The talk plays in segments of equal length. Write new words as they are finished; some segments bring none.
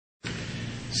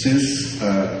Since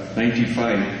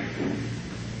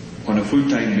 95, on a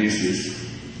full-time basis,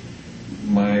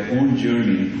 my own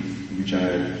journey, which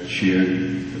I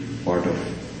shared part of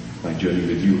my journey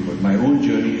with you, but my own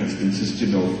journey has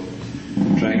consisted of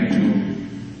trying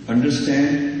to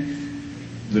understand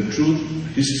the true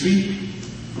history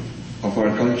of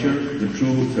our culture, the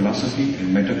true philosophy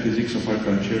and metaphysics of our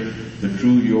culture, the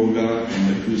true yoga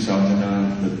and the true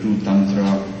sadhana, the true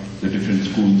tantra, the different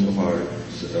schools of our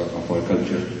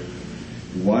culture.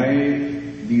 Why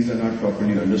these are not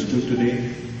properly understood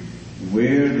today,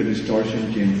 where the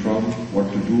distortion came from,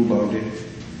 what to do about it.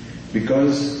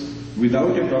 Because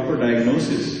without a proper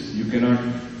diagnosis, you cannot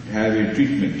have a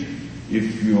treatment.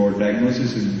 If your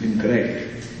diagnosis is incorrect,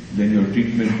 then your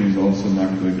treatment is also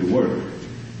not going to work.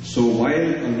 So while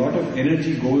a lot of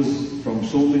energy goes from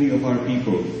so many of our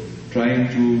people trying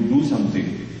to do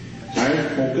something, I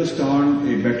have focused on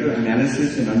a better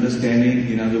analysis and understanding,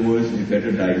 in other words, a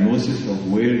better diagnosis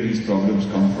of where these problems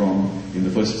come from in the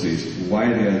first place,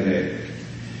 why they are there.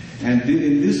 And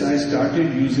in this I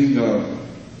started using a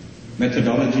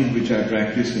methodology which I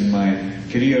practiced in my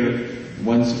career.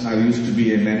 Once I used to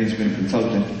be a management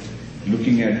consultant,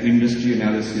 looking at industry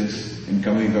analysis and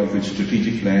coming up with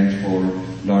strategic plans for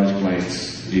large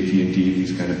clients, AT&T,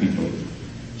 these kind of people.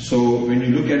 So when you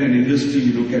look at an industry,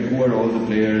 you look at who are all the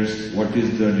players, what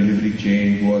is the delivery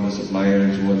chain, who are the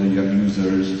suppliers, who are the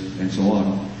users, and so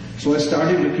on. So I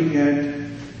started looking at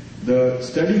the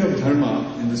study of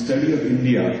dharma and the study of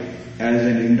India as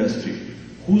an industry.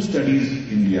 Who studies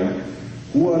India?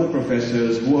 Who are the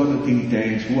professors? Who are the think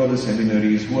tanks? Who are the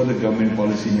seminaries? Who are the government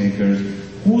policy makers?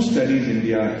 Who studies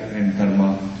India and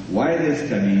dharma? Why they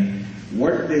study?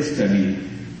 What they study?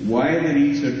 Why they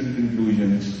reach certain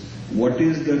conclusions? What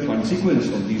is the consequence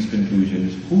of these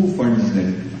conclusions? Who funds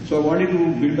them? So I wanted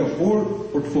to build a whole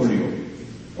portfolio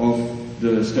of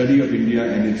the study of India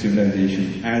and its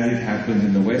civilization as it happens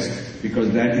in the West, because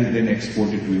that is then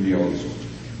exported to India also.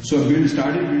 So I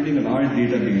started building a large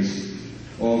database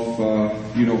of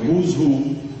who's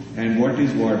who and what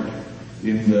is what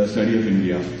in the study of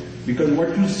India. Because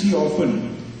what you see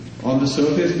often on the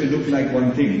surface may look like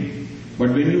one thing, but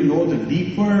when you know the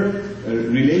deeper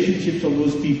relationships of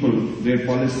those people, their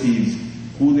policies,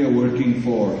 who they are working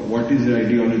for, what is their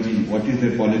ideology, what is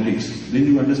their politics, then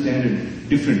you understand it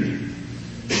differently.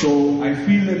 So I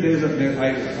feel that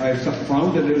I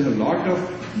found that there is a lot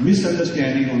of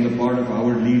misunderstanding on the part of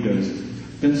our leaders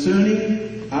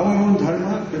concerning our own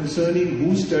dharma, concerning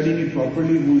who's studying it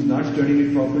properly, who's not studying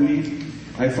it properly.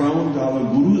 I found our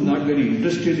gurus not very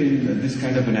interested in this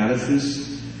kind of analysis.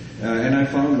 And I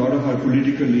found a lot of our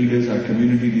political leaders, our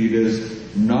community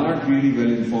leaders, not really well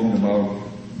informed about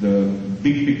the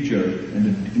big picture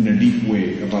and in a deep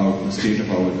way about the state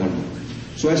of our dharma.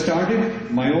 So I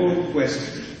started my own quest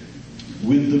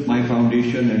with my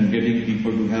foundation and getting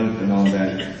people to help and all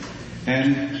that.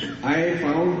 And I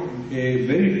found a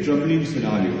very troubling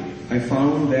scenario. I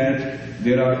found that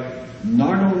there are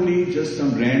not only just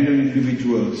some random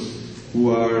individuals who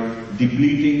are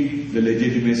depleting the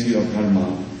legitimacy of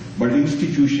dharma, but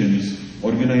institutions,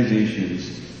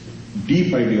 organizations,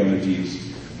 deep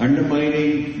ideologies,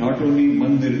 undermining not only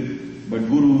mandir, but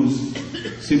gurus,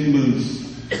 symbols,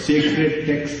 sacred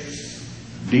texts,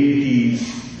 deities,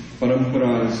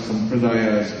 paramparas,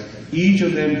 sampradayas, each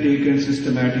of them taken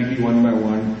systematically one by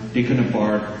one, taken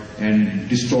apart and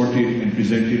distorted and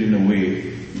presented in a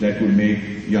way that would make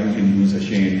young Hindus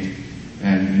ashamed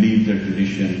and leave their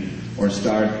tradition or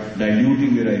start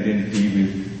diluting their identity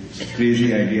with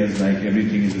crazy ideas like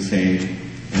everything is the same,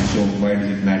 and so why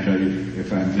does it matter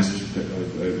if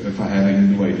I have a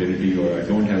Hindu identity or I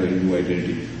don't have a Hindu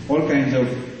identity? All kinds of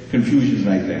confusions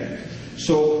like that.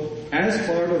 So as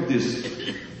part of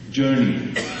this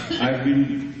journey, I've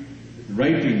been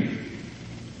writing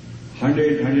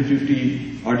 100,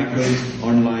 150 articles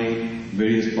online,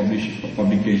 various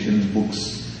publications,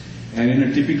 books, and in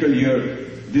a typical year,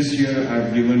 this year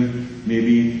I've given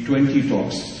maybe 20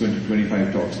 talks, 20,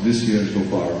 25 talks this year so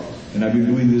far. And I've been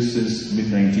doing this since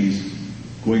mid-90s,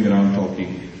 going around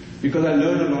talking. Because I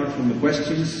learn a lot from the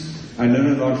questions, I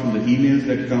learn a lot from the emails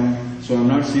that come, so I'm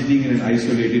not sitting in an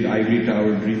isolated ivory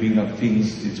tower dreaming up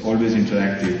things, it's always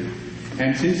interactive.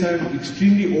 And since I'm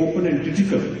extremely open and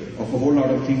critical of a whole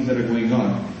lot of things that are going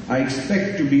on, I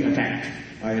expect to be attacked.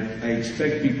 I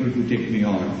expect people to take me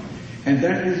on. And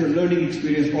that is a learning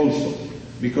experience also.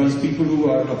 Because people who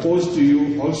are opposed to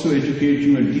you also educate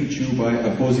you and teach you by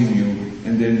opposing you,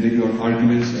 and then your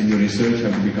arguments and your research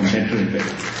have to become better and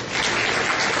better.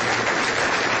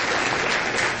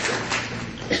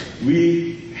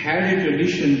 We had a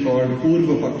tradition called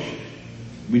Purva Paksh,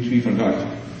 which we forgot.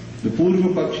 the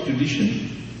Purva Paksh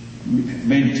tradition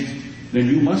meant that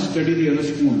you must study the other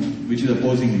school which is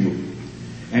opposing you.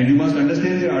 And you must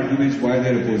understand their arguments why they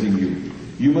are opposing you.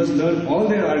 You must learn all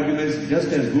their arguments just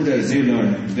as good as they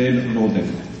know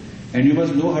them. And you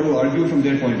must know how to argue from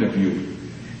their point of view.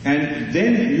 And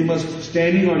then you must,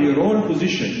 standing on your own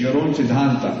position, your own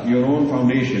siddhanta, your own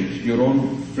foundations, your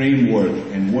own framework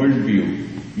and worldview,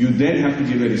 you then have to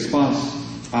give a response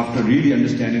after really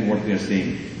understanding what they are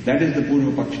saying. That is the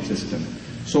Purva Paksha system.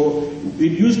 So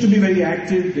it used to be very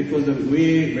active. It was the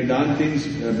way Vedantins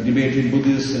debated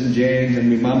Buddhists and Jains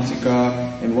and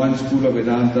Mimamsika and one school of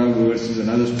Vedanta versus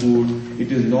another school.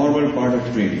 It is normal part of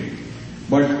training.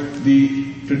 But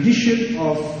the tradition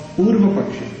of Purva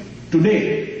Paksha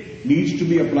today needs to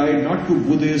be applied not to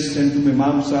Buddhists and to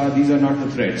Mimamsa. These are not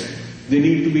the threats. They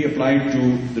need to be applied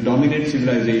to the dominant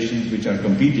civilizations which are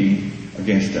competing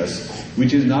against us,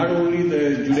 which is not only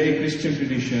the Judeo-Christian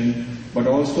tradition, but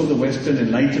also the Western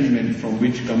Enlightenment from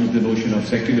which comes the notion of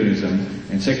secularism.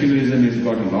 And secularism has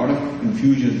got a lot of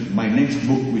infusion. My next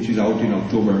book, which is out in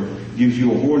October, gives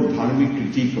you a whole dharmic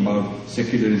critique about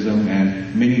secularism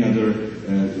and many other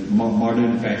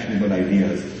modern fashionable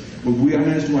ideas. But we are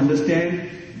to understand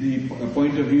the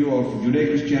point of view of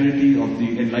Judeo-Christianity, of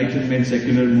the Enlightenment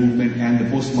secular movement, and the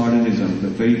postmodernism, the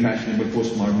very fashionable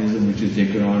postmodernism which is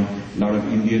taken on a lot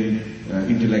of Indian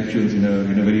intellectuals in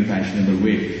a very fashionable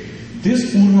way.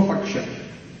 This Purva Paksha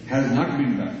has not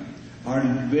been done. Are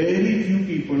very few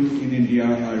people in India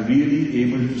are really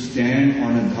able to stand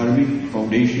on a dharmic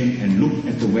foundation and look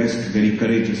at the West very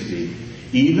courageously.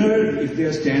 Either if they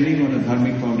are standing on a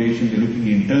dharmic foundation, they're looking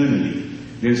internally.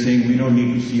 They're saying, we don't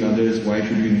need to see others, why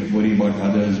should we worry about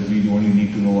others, we only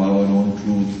need to know our own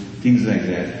truth, things like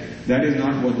that. That is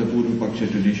not what the Purva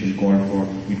Paksha tradition called for.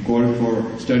 It called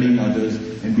for studying others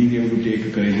and being able to take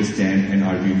a courageous stand and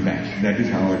arguing back. That is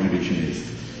how our tradition is.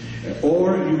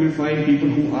 Or you will find people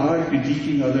who are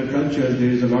critiquing other cultures. There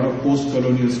is a lot of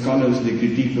post-colonial scholars, they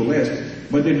critique the West,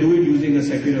 but they do it using a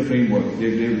secular framework.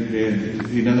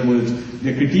 In other words,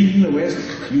 they're critiquing the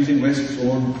West using West's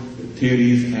own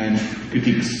theories and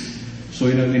critiques. So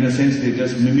in a sense, they're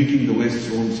just mimicking the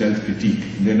West's own self-critique.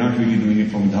 They're not really doing it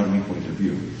from a dharmic point of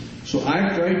view. So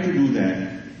I've tried to do that,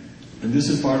 and this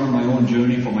is part of my own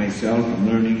journey for myself. I'm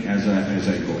learning as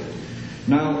I go.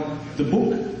 Now, the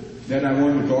book that I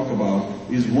want to talk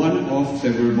about is one of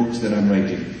several books that I'm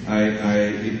writing. I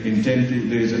intend to,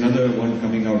 there is another one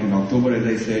coming out in October, as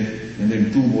I said, and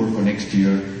then 2 more for next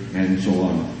year, and so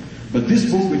on. But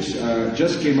this book, which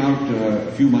just came out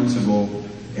a few months ago,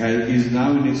 is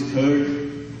now in its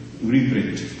 3rd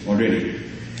reprint already.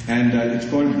 And it's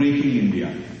called Breaking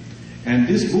India. And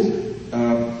this book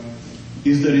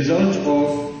is the result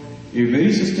of a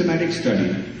very systematic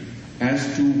study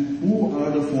as to who are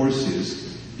the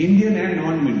forces, Indian and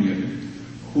non-Indian,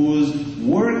 whose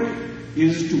work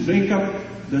is to break up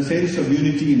the sense of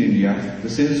unity in India, the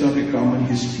sense of a common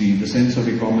history, the sense of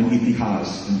a common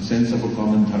itihas, and the sense of a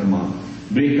common dharma,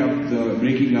 breaking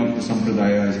up the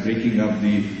sampradayas, breaking up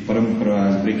the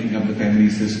paramparas, breaking up the family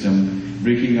system,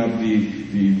 breaking up the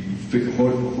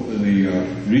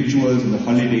rituals and the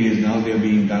holidays. Now they are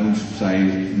being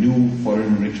downsized. New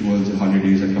foreign rituals and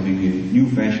holidays are coming in. New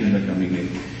fashions are coming in.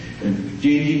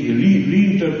 Changing,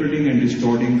 reinterpreting and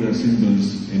distorting the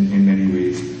symbols in many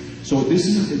ways. So this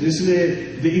is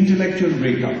the intellectual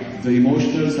breakup, the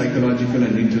emotional, psychological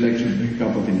and intellectual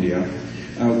breakup of India,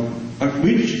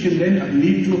 which can then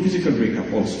lead to a physical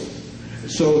breakup also.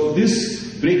 So this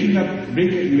Breaking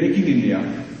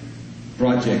India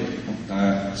project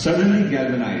suddenly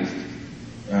galvanized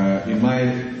in my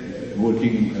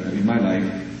in my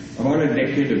life. About a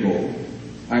decade ago,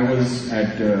 I was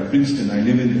at Princeton. I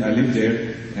lived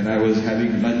there, and I was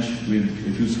having lunch with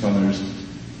a few scholars,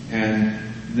 and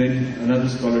then another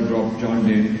scholar dropped John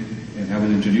in, and I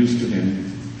was introduced to him.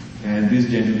 And this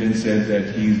gentleman said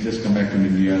that he's just come back from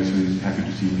India, so he's happy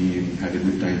to see me and had a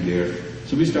good time there.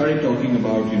 So we started talking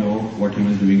about, what he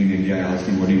was doing in India. I asked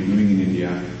him what he's doing in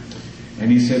India.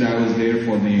 And he said I was there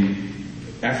for the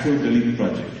Afro-Dalit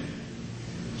project.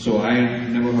 So I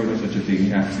never heard of such a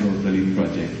thing, Afro-Dalit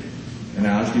project. And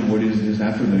I asked him, what is this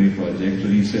Afro-Dalit project? So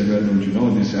he said, well, don't you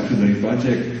know, this Afro-Dalit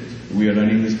project, we are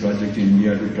running this project in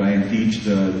India to try and teach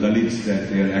the Dalits that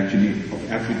they are actually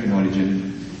of African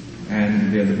origin,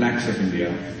 and they are the blacks of India,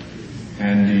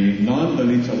 and the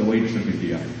non-Dalits are the whites of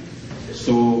India.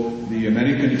 So the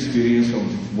American experience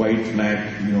of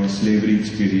white-black, slavery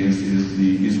experience is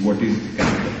the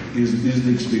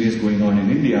experience going on in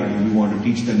India, and we want to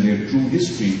teach them their true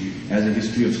history as a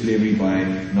history of slavery by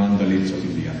non-Dalits of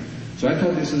India. So I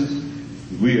thought this is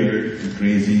weird and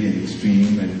crazy and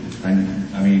extreme, and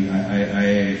I mean,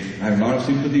 I have a lot of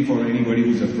sympathy for anybody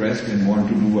who's oppressed and want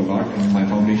to do a lot, and my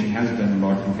foundation has done a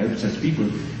lot to help such people.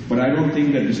 But I don't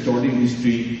think that distorting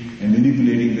history and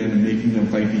manipulating them and making them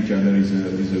fight each other is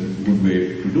a good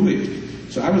way to do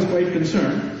it. So I was quite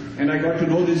concerned, and I got to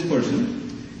know this person,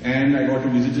 and I got to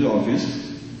visit his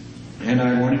office, and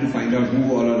I wanted to find out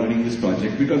who all are running this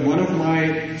project, because one of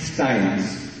my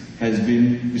styles has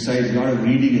been, besides a lot of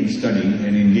reading and studying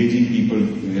and engaging people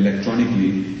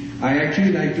electronically, I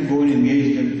actually like to go and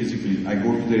engage them physically. I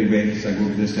go to their events, I go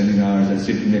to their seminars, I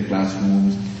sit in their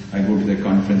classrooms, I go to their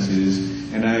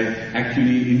conferences, and I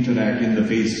actually interact in the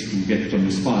face to get some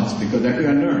response, because that way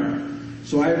I learn.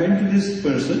 So I went to this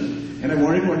person, and I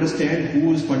wanted to understand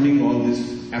who is funding all this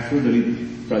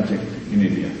Afro-Dalit project in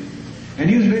India. And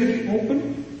he was very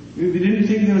open. We didn't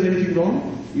think there was anything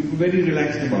wrong. He was very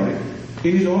relaxed about it.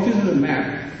 In his office is a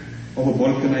map of a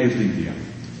balkanized India.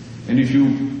 And if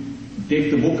you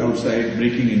take the book outside,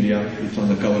 Breaking India, it's on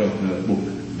the cover of the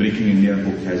book. Breaking India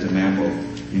book has a map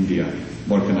of India,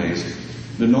 balkanized.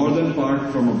 The northern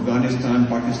part from Afghanistan,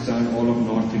 Pakistan, all of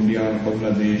North India,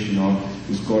 Bangladesh and all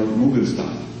is called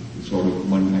Mughalistan. It's sort of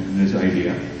this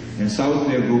idea. And south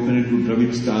they have broken into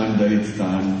Dravidstan,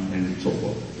 Dalitestan and so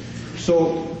forth.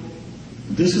 So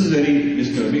this is very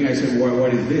disturbing. I said,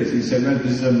 what is this? He said, well,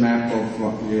 this is a map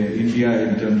of India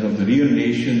in terms of the real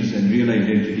nations and real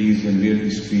identities and real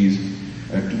histories.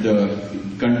 The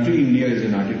country India is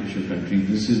an artificial country.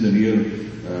 This is the real,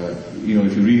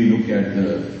 if you really look at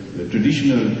the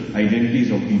traditional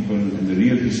identities of people and the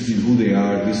real history, who they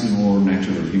are, this is more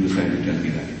natural. He was trying to tell me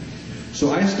that.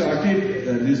 So I started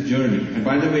this journey. And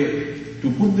by the way,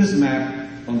 to put this map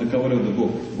on the cover of the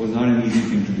book was not an easy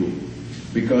thing to do.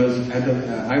 Because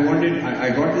I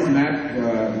got this map,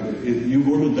 you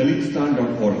go to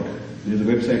Dalitestan.org. There's a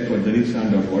website called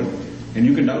Dalitestan.org, and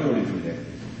you can download it from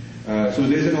there. So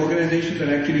there's an organization that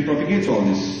actually propagates all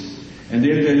this. And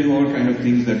they'll tell you all kind of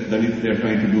things that they're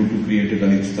trying to do to create a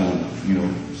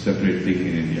Dalitestan, separate thing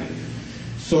in India.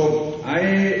 So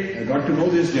I got to know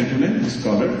this gentleman, this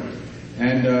scholar,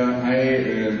 and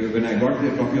when I got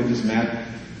the copy of this map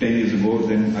 10 years ago,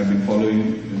 then I've been following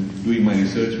and doing my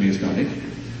research based on it.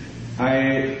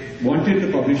 I wanted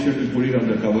the publisher to put it on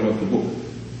the cover of the book.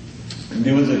 And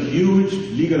there was a huge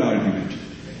legal argument.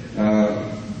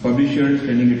 Publisher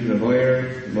sending it to the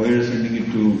lawyer sending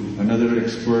it to another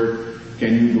expert.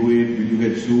 Can you do it? Will you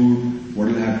get sued? What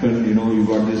will happen? You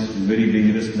got this very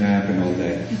dangerous map and all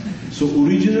that. So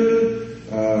original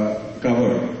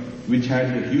cover, which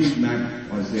had a huge map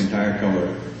as the entire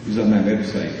cover, is on my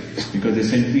website, because they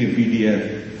sent me a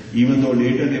PDF, even though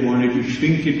later they wanted to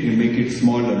shrink it and make it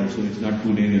smaller so it's not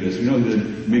too dangerous.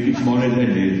 Make it smaller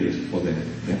than dangerous for them.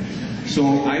 Yeah.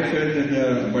 So I felt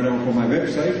that, but for my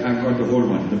website, I've got the whole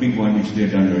one, the big one which they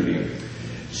had done earlier.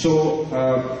 So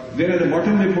there at the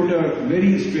bottom they put a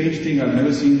very strange thing I've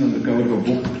never seen on the cover of a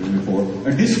book before,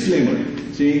 a disclaimer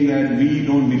saying that we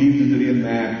don't believe in the real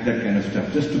map, that kind of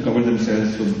stuff, just to cover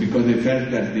themselves, because they felt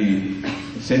that the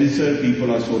censor people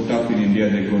are so tough in India,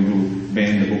 they're going to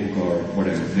ban the book or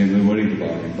whatever. They were worried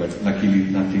about it, but luckily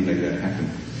nothing like that happened.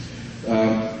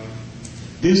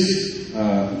 This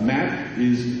map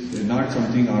is not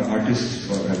something our artists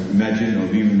have imagined or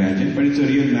we've imagined, but it's a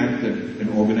real map that an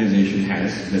organization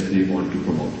has that they want to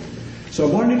promote. So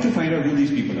I wanted to find out who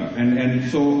these people are. And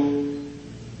so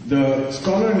the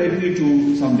scholar led me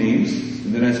to some names,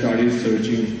 and then I started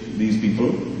searching these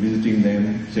people, visiting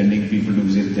them, sending people to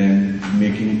visit them,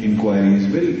 making inquiries,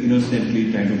 very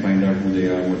innocently trying to find out who they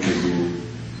are, what they do.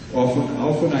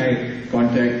 Often I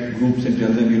contact groups and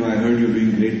tell them, I heard you're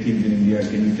doing great things in India,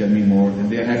 can you tell me more? And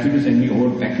they are happy to send me a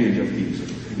whole package of things.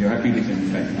 They're happy to send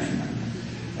me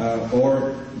packages.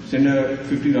 Or send a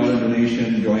 $50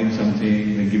 donation, join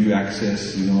something, they give you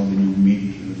access, then you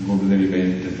meet, go to their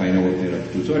event and find out what they're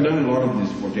up to. So I've done a lot of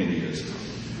this for 10 years.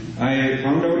 I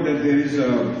found out that there is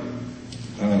a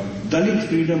Dalit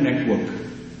Freedom Network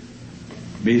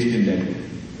based in Denver,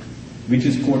 which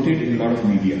is quoted in a lot of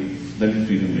media, Dalit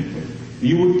Freedom Network.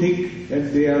 You would think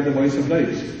that they are the voice of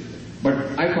Dalits. But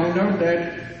I found out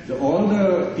that all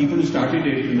the people who started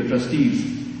it, and the trustees,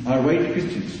 are white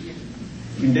Christians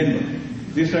in Denver.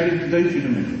 They started the Dalit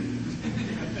Freedom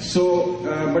Network. So,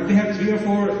 but they have 3 or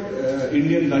 4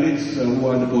 Indian Dalits who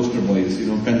are the poster boys,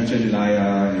 Kanchan,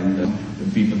 Laya, and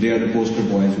the people. They are the poster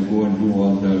boys who go and do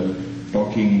all the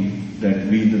talking that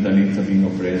we, the Dalits, are being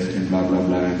oppressed and blah, blah,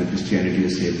 blah, and that Christianity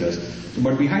has saved us. So,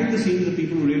 but behind the scenes, the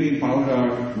people who really in power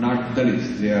are not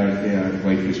Dalits. They are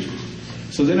white Christians.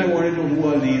 So then I wanted to know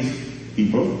who are these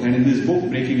people. And in this book,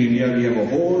 Breaking India, we have a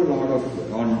whole lot of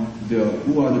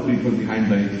who are the people behind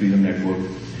Dalit Freedom Network.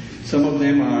 Some of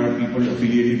them are people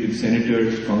affiliated with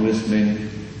senators, congressmen.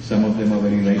 Some of them are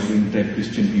very right-wing type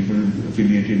Christian people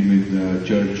affiliated with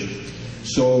church.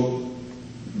 So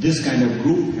this kind of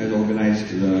group has organized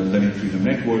the Dalit Freedom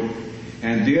Network,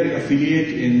 and their affiliate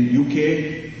in UK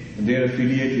and their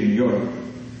affiliate in Europe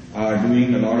are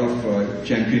doing a lot of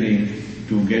championing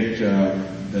to get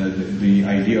the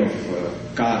idea of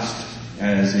caste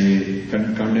as a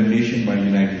condemnation by the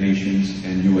United Nations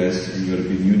and US and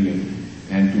European Union,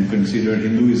 and to consider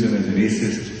Hinduism as a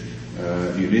racist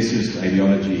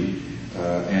ideology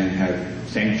and have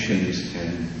sanctions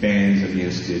and bans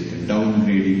against it and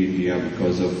downgrading India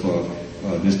because of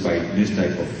this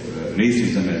type of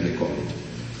racism, as they call it.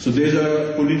 So there's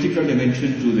a political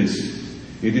dimension to this.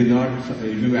 It is not,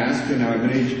 if you ask an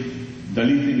average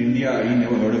Dalit in India, he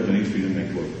never heard of Dalit Freedom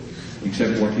Network,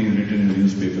 except what he's written in the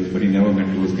newspapers, but he never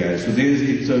met those guys. So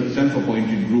it's a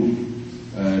self-appointed group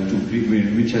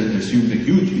which has assumed a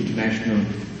huge international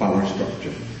power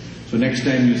structure. So next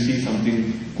time you see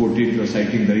something quoted or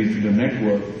citing the Dalit Freedom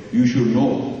Network, you should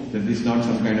know that this is not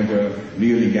some kind of a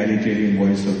real egalitarian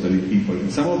voice of Dalit people.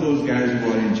 And some of those guys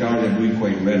who are in charge are doing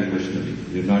quite well personally.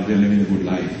 They're living a good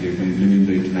life. They've been living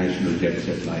the international jet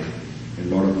set life. And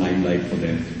a lot of limelight for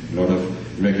them, a lot of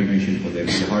recognition for them.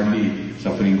 They're hardly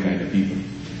suffering kind of people.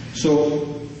 So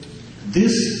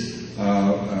this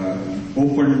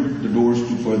opened the doors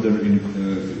to further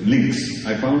links.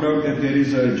 I found out that there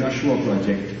is a Joshua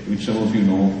project, which some of you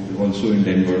know, also in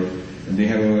Denver, and they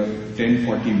have a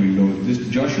 1040 window. This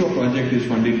Joshua project is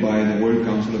funded by the World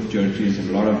Council of Churches and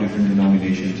a lot of different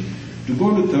denominations to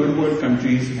go to third world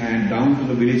countries and down to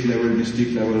the village level,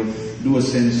 district level, do a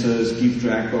census, keep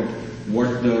track of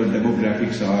what the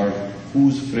demographics are,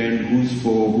 who's friend, who's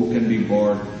foe, who can be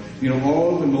bought. You know,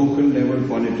 all the local level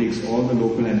politics, all the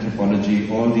local anthropology,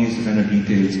 all these kind of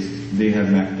details, they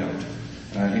have mapped out.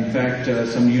 In fact,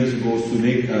 some years ago,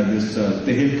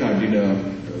 Tehelka did a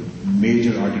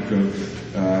major article.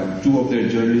 Two of their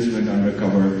journalists went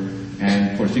undercover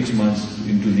and for 6 months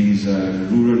into these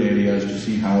rural areas to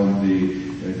see how the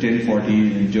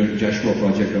 1040 Joshua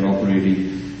project are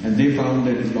operating. And they found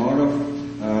that a lot of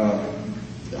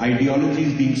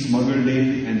ideologies being smuggled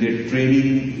in, and they're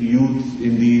training youth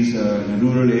in these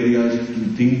rural areas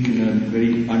to think in a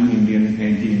very un-Indian,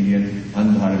 anti-Indian,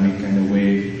 undharmic kind of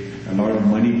way. A lot of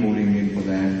money pouring in for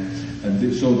that.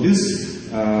 So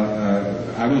this,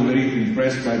 I was very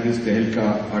impressed by this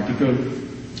Tehelka article.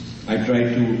 I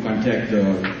tried to contact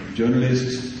the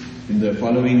journalists. In the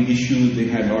following issue, they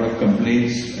had a lot of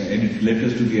complaints,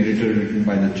 letters to the editor written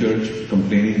by the church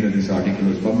complaining that this article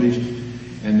was published.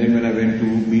 And then when I went to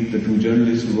meet the two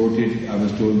journalists who wrote it, I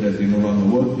was told that they no longer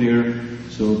work there.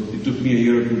 So it took me a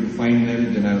year or two to find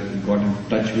them. Then I got in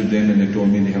touch with them and they told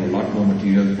me they have a lot more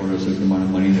material for a certain amount of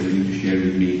money they're willing to share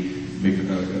with me.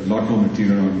 A lot more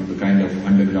material on the kind of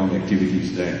underground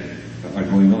activities that are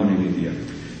going on in India.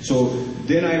 So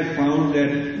then I found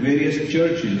that various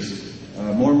churches,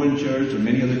 Mormon church and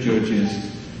many other churches,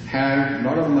 have a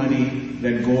lot of money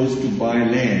that goes to buy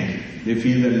land. They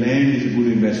feel that land is a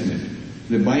good investment.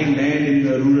 They're buying land in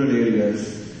the rural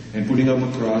areas and putting up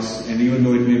a cross, and even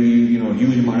though it may be, a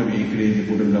huge amount of acreage, they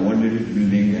put up one little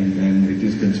building and it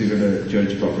is considered a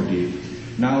church property.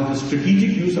 Now the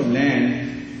strategic use of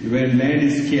land, when land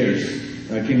is scarce,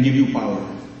 can give you power.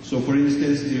 So for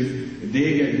instance, if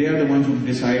they are the ones who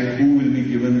decide who will be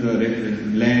given the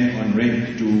land on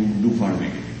rent to do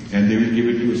farming, and they will give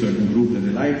it to a certain group that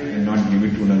they like and not give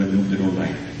it to another group they don't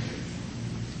like.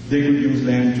 They could use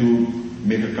land to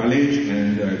make a college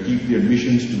and keep the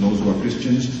admissions to those who are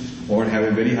Christians, or have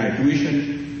a very high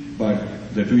tuition, but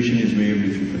the tuition is waived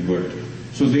if you convert.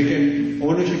 So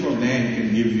ownership of land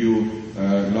can give you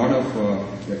a lot of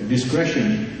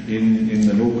discretion in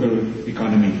the local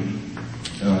economy.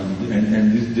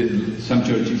 Some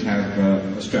churches have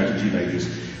a strategy like this.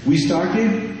 We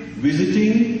started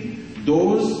visiting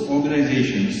those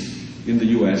organizations in the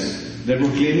US that were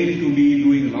claiming to be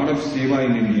doing a lot of seva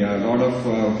in India, a lot of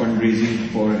fundraising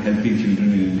for helping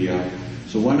children in India.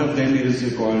 So one of them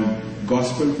is called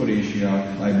Gospel for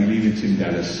Asia. I believe it's in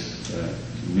Dallas.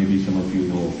 Maybe some of you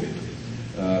know of it.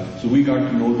 So we got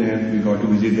to know them, we got to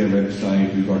visit their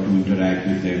website, we got to interact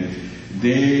with them.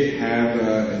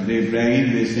 They're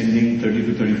bragging they're sending $30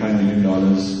 to $35 million.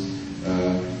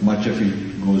 Much of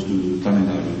it goes to Tamil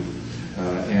Nadu.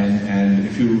 And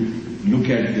if you look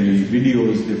at the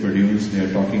videos they produce, they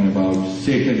are talking about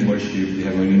Satan worship. They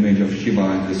have an image of Shiva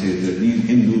and they say that these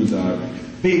Hindus are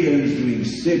pagans doing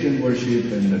Satan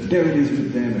worship and the devil is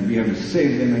with them and we have to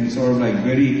save them, and sort of like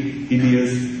very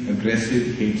hideous,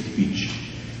 aggressive hate speech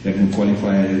that would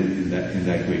qualify in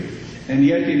that way. And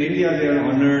yet in India they are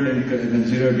honored and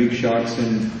considered big shots,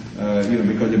 and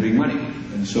because they bring money.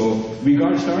 And so we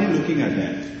started looking at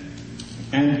that.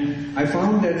 And I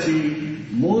found that the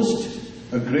most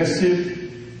aggressive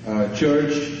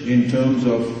church in terms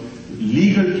of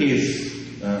legal case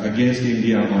against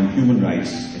India on human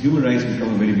rights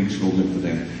become a very big slogan for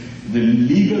them. The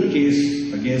legal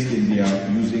case against India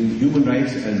using human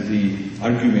rights as the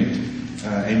argument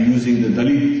and using the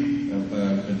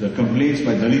Dalit, the complaints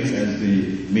by Dalits as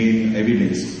the main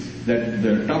evidence, that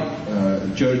the top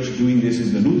church doing this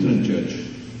is the Lutheran Church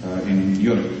in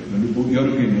Europe, the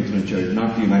European Lutheran Church,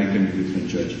 not the American Lutheran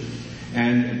Church.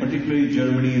 And particularly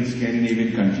Germany and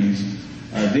Scandinavian countries,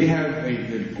 they have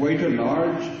quite a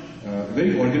large,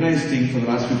 very organized thing for the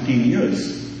last 15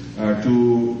 years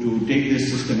to take this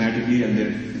systematically, and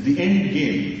the end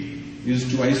game is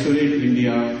to isolate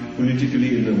India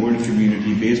politically in the world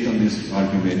community based on this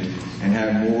argument, and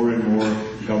have more and more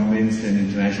governments and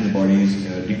international bodies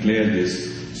declare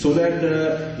this, so that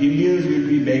the Indians will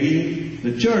be begging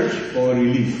the church for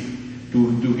relief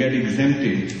to get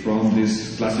exempted from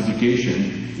this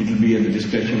classification. It will be at the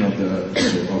discretion of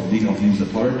these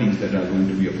authorities that are going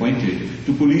to be appointed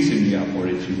to police India for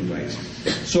its human rights.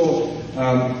 So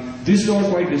this is all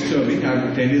quite disturbing.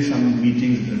 I've attended some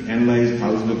meetings that analyzed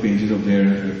thousands of pages of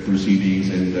their proceedings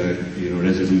and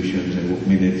resolutions and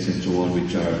minutes and so on,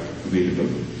 which are available.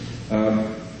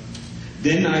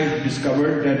 Then I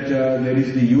discovered that there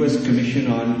is the US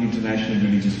Commission on International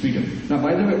Religious Freedom. Now,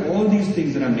 by the way, all these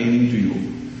things that I'm naming to you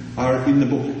are in the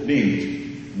book, named.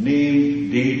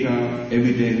 Name, data,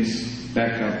 evidence,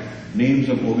 backup, names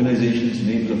of organizations,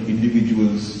 names of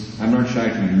individuals. I'm not shy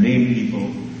to name people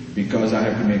because I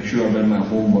have to make sure I've done my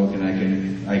homework and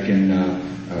I can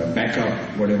back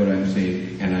up whatever I'm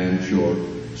saying, and I am sure.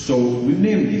 So we've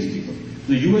named these people.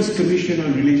 The US Commission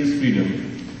on Religious Freedom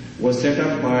was set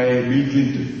up by Bill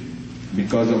Clinton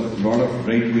because of a lot of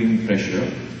right-wing pressure.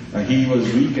 He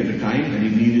was weak at the time and he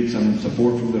needed some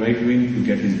support from the right wing to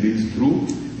get his bills through,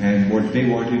 and what they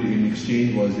wanted in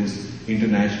exchange was this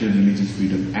International Religious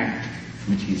Freedom Act,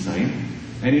 which he signed.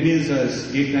 And it is a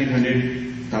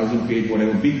 800,000 page,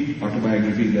 whatever, big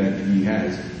autobiography that he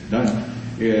has done.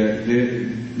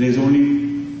 There's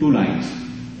only 2 lines,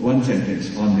 1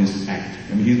 sentence on this act.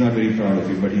 I mean, he's not very proud of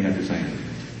it, but he had to sign it.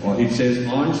 It says,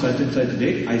 on such and such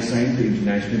date, I signed the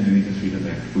International Religious Freedom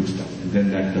Act, full stop. And then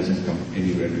that doesn't come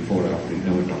anywhere before or after, it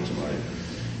never talks about it.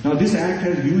 Now this act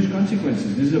has huge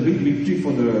consequences. This is a big victory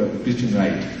for the Christian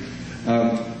right.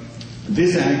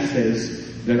 This act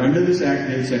says that under this act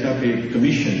they'll set up a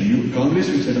commission, Congress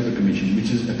will set up a commission,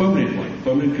 which is a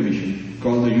permanent commission,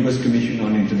 called the US Commission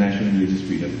on International Religious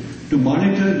Freedom, to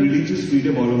monitor religious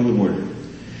freedom all over the world.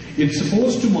 It's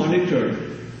supposed to monitor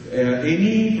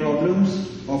any problems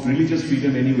of religious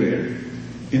freedom anywhere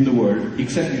in the world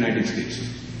except the United States.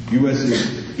 US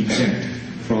is exempt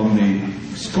from the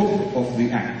scope of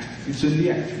the act. It's in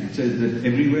the act. It says that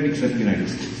everywhere except the United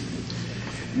States.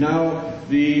 Now,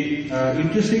 the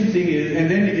interesting thing is, and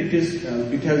then it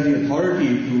has the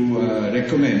authority to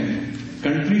recommend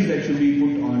countries that should be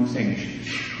put on sanctions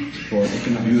for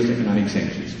US economic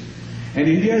sanctions. And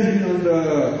India has been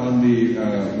on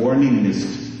the warning list.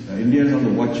 India is on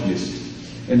the watch list.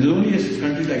 And there's only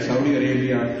countries like Saudi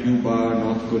Arabia, Cuba,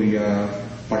 North Korea,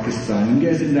 Pakistan. India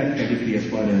is in that category as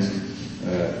far as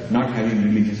not having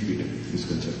religious freedom is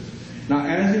concerned. Now,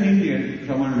 as an Indian,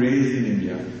 someone raised in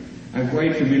India, I'm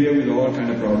quite familiar with all kind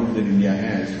of problems that India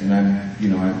has, and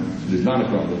there's a lot of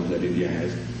problems that India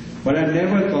has. But I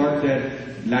never thought that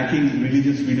lacking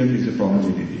religious freedom is a problem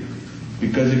in India.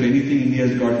 Because if anything, India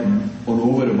has got an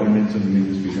overabundance of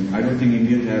religious freedom. I don't think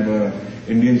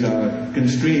Indians are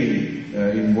constrained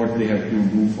in what they have to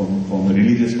do from a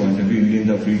religious point of view. Indians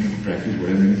are free to practice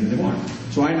whatever religion they want.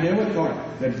 So I never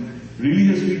thought that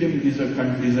religious freedom is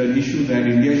an issue that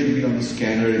India should be on the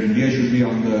scanner, India should be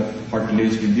on the hot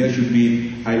list, India should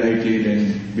be highlighted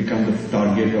and become the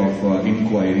target of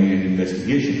inquiry and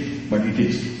investigation. But it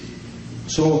is.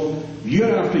 So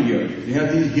year after year, they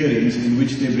have these hearings in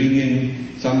which they bring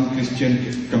in some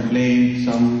Christian complaint,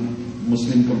 some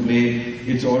Muslim complaint.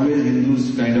 It's always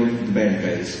Hindus kind of the bad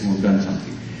guys who have done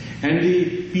something. And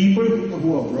the people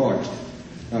who are brought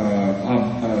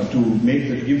to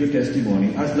give the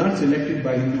testimony are not selected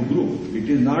by Hindu group. It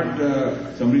is not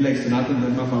somebody like Sanatana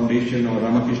Dharma Foundation or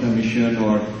Ramakrishna Mission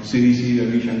or Sri Sri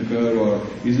Ravi Shankar, or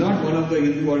is not one of the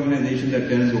Hindu organizations that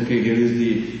tells, okay, here is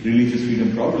the religious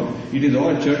freedom problem. It is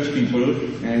all church people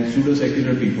and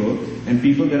pseudo-secular people and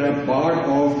people that are part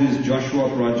of this Joshua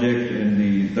Project and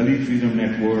the Dalit Freedom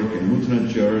Network and Lutheran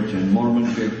Church and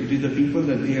Mormon Church. It is the people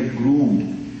that they have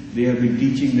groomed they have been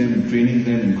teaching them and training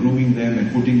them and grooming them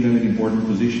and putting them in important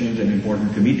positions and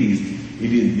important committees.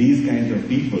 It is these kinds of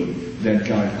people that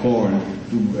are called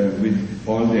to, with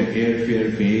all their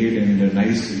airfare paid and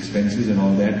nice expenses and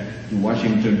all that, to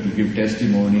Washington to give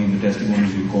testimony, and the testimony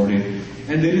is recorded.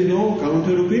 And there is no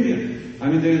counter opinion. I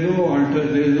mean, there is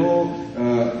no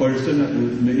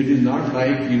person, it is not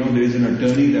like, there is an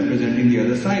attorney representing the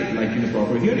other side, like in a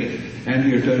proper hearing. And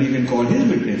the attorney can call his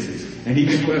witnesses. And he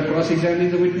can cross-examine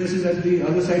the witnesses that the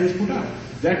other side has put out.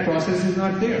 That process is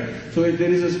not there. So there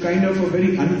is a kind of a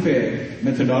very unfair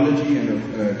methodology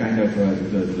and a kind of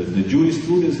the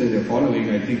jurisprudence that they're following,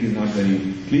 I think, is not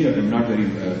very clear, not very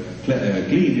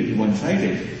clean, it's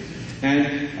one-sided.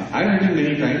 And I've written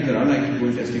many times that I like to go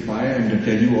and testify and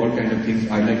tell you all kind of things.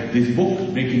 I like this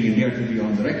book, Breaking India, to be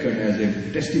on the record as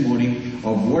a testimony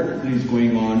of what is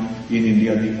going on in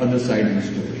India, the other side of the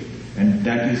story. And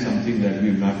that is something that we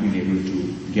have not been able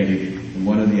to get in. And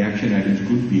one of the action items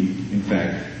could be, in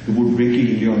fact, to put Breaking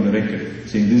India on the record,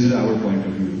 saying this is our point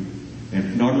of view.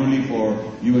 And not only for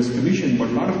US Commission, but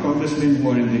a lot of congressmen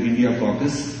who are in the India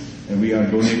caucus, and we are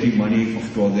donating money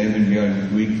for them, and we are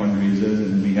doing fundraisers,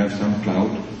 and we have some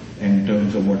clout in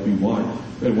terms of what we want.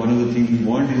 But one of the things we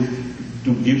want is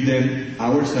to give them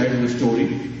our side of the story,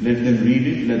 let them read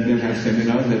it, let them have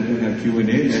seminars, let them have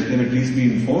Q&A, let them at least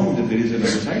be informed that there is another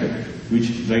side of it, which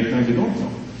right now they don't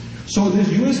know. So this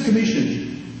US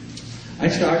Commission, I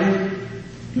started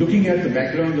looking at the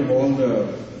background of all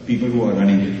the people who are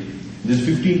running it. There's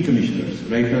 15 commissioners.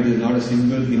 Right now there's not a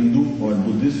single Hindu or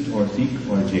Buddhist or Sikh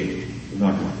or Jain.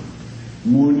 Not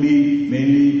one.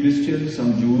 Mainly Christians,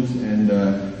 some Jews and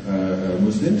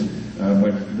Muslims.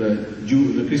 But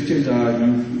the Christians are,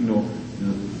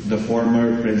 the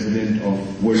former president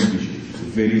of World Vision, a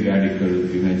very radical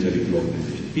evangelical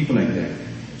organization. People like that.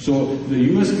 So the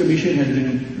US Commission has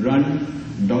been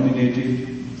run, dominated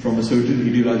from a certain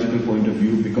ideological point of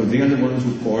view, because they are the ones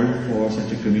who called for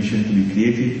such a commission to be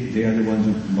created. They are the ones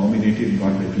who nominated and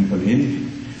got the people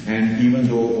in. And even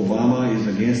though Obama is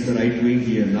against the right wing,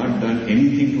 he has not done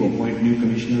anything to appoint new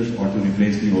commissioners or to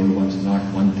replace the old ones. Not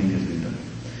one thing has been done.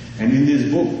 And in this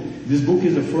book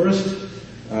is the first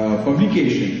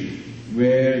publication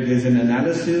where there's an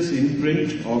analysis in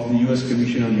print of the US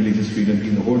Commission on Religious Freedom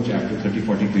in the whole chapter,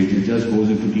 30-40 pages. It just goes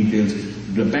into details,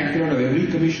 the background of every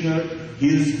commissioner,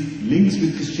 his links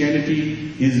with Christianity,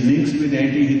 his links with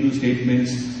anti-Hindu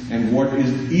statements, and what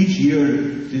is each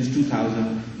year since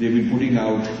 2000, they've been putting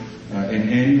out an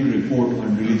annual report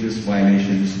on religious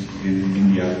violations in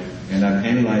India, and I've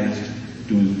analyzed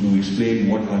to explain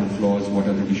what are the flaws, what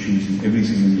are the issues in every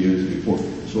single year's report.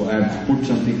 So I've put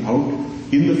something out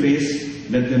in the face,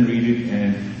 let them read it,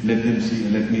 and let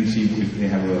me see if they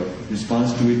have a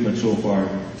response to it, but so far,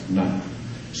 none.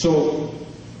 So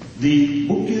the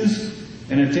book is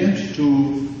an attempt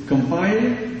to compile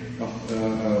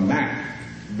a map,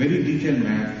 very detailed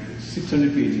map,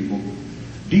 600-page book,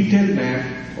 detailed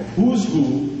map of who's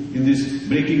who in this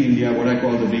Breaking India, what I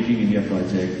call the Breaking India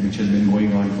project, which has been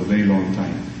going on for a very long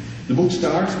time. The book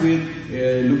starts with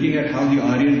looking at how the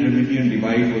Aryan-Dravidian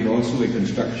divide was also a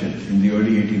construction in the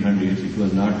early 1800s. It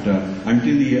was not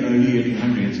until the early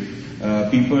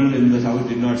 1800s. People in the south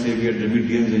did not say we are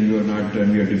Dravidians and you are not,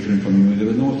 we are different from you. There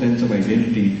was no sense of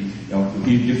identity of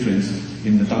difference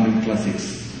in the Tamil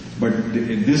classics. But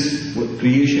this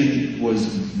creation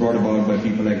was brought about by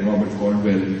people like Robert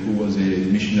Caldwell, who was a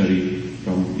missionary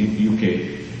from UK,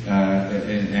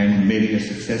 and many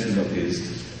successors of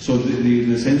his. So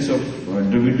the sense of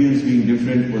Dravidians being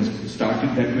different was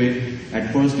started that way.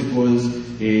 At first it was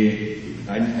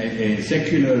a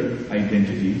secular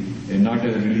identity, not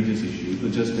a religious issue. It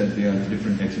was just that they are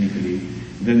different ethnically.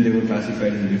 Then they were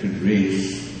classified as a different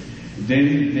race.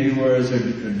 Then there was a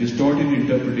distorted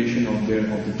interpretation of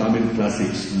the Tamil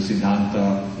classics, the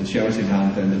Siddhanta, the Shaiva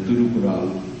Siddhanta and the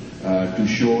Tirukural,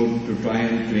 to try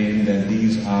and claim that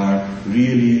these are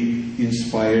really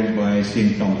inspired by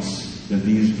St. Thomas. That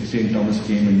St. Thomas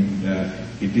came and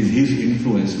it is his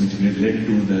influence which led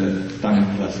to the Tamil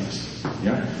classics.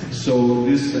 Yeah. So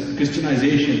this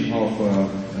Christianization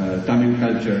of Tamil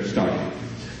culture started.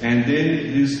 And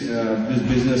then this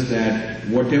business that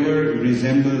whatever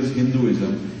resembles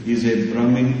Hinduism is a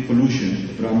Brahmin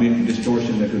pollution, Brahmin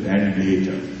distortion that was added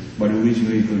later. But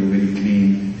originally it was a very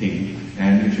clean thing.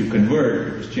 And if you convert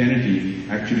to Christianity,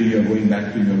 actually you are going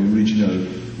back to your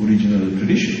original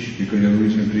tradition, because your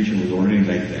original tradition was already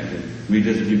like that. And we're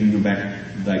just giving you back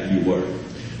like you were.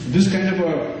 So this kind of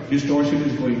a distortion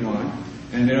is going on.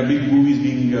 And there are big movies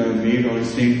being made on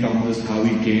St. Thomas, how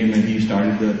he came and he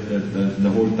started the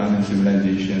whole Tamil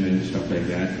civilization and stuff like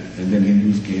that. And then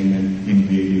Hindus came and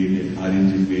invaded, and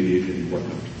Aryans invaded and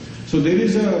whatnot. So there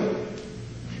is a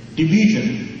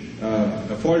division,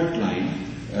 a fault line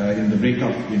in the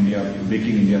Breaking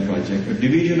India project, a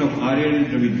division of Aryan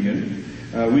Dravidian,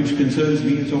 which concerns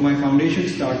me. So my foundation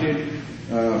started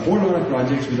a whole lot of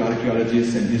projects with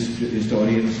archaeologists and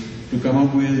historians to come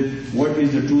up with what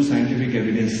is the true scientific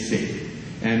evidence say.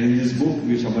 And in this book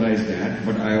we summarize that,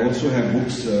 but I also have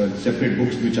books, separate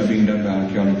books which are being done by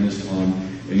archaeologists on,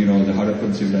 the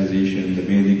Harappan civilization, the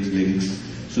Vedic links,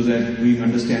 so that we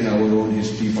understand our own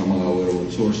history from our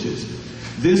own sources.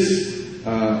 This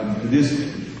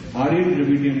Aryan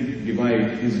Dravidian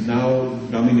divide is now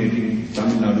dominating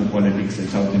Tamil Nadu politics and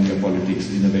South India politics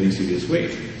in a very serious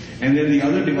way. And then the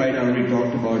other divide I already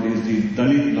talked about is the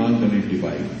Dalit, non-Dalit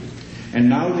divide. And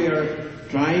now they are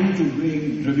trying to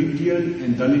bring Dravidian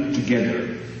and Dalit together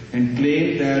and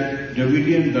claim that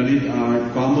Dravidian and Dalit are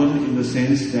common in the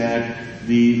sense that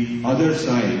the other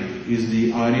side is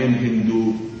the Aryan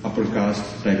Hindu upper caste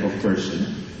type of person.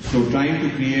 So trying to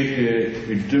create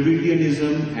a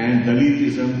Dravidianism and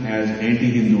Dalitism as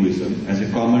anti-Hinduism, as a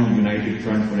common united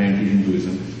front for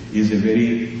anti-Hinduism, is a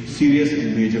very serious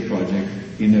and major project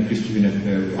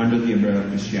under the umbrella of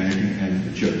Christianity and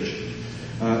the church.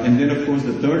 And then of course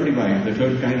the third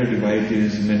kind of divide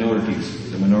is minorities.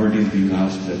 The minorities being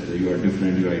asked that you are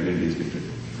different, your identity is different.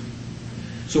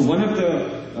 So one of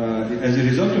as a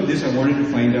result of this, I wanted to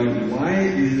find out why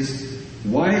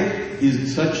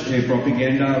is such a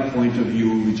propaganda point of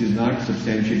view which is not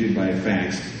substantiated by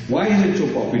facts, why is it so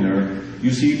popular?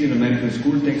 You see it in American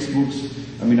school textbooks.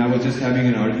 I mean, I was just having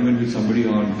an argument with somebody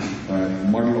on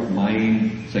model of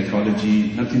mind,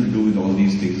 psychology, nothing to do with all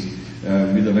these things.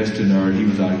 With a Westerner, he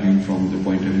was arguing from the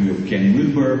point of view of Ken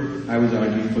Wilber, I was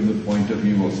arguing from the point of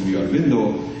view of Sri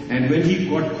Aurobindo, and when he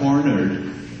got cornered,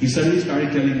 he suddenly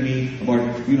started telling me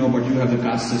about, but you have the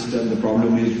caste system, the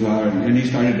problem is you are, and he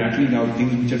started rattling out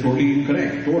things which are totally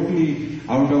incorrect, totally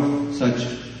out of such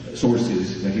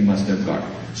sources that he must have got.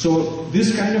 So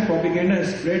this kind of propaganda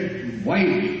is spread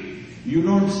widely. You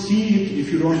don't see it if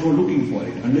you don't go looking for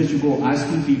it. Unless you go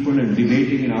asking people and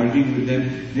debating and arguing with them,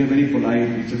 they're very polite,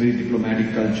 it's a very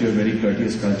diplomatic culture, very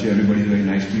courteous culture, everybody's very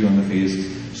nice to you on the face.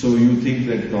 So you think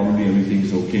that probably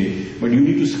everything's okay. But you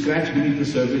need to scratch beneath the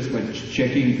surface by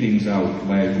checking things out,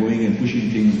 by going and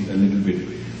pushing things a little bit,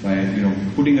 by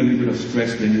putting a little bit of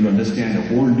stress, then you'll understand a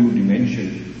whole new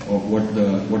dimension of what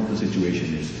the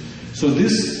situation is. So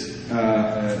this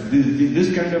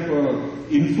kind of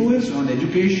influence on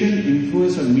education,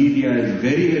 influence on media is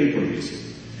very, very pervasive.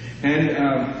 And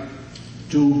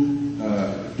to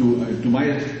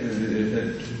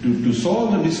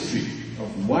solve the mystery of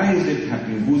why is it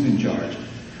happening, who's in charge,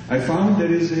 I found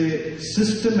there is a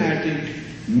systematic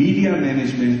media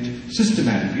management,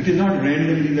 systematic. It is not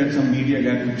randomly that some media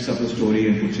guy picks up a story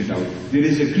and puts it out. There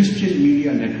is a Christian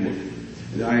media network.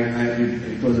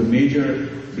 It was a major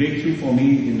breakthrough for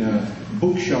me in a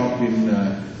bookshop in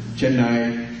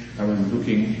Chennai. I was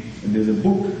looking, and there's a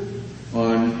book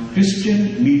on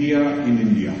Christian media in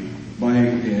India by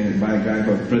a guy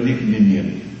called Pradeep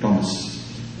Ninian Thomas,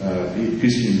 a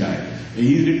Christian guy.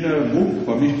 He's written a book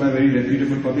published by a very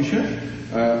reputable publisher,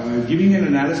 giving an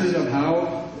analysis of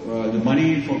how the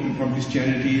money from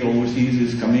Christianity overseas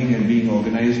is coming and being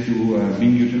organized to,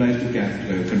 being utilized to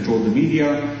control the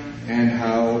media, and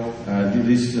how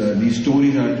these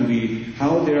stories are to be,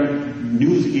 how there are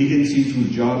news agencies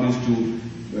whose job is to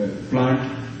plant,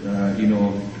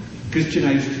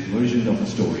 Christianized versions of a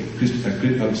story.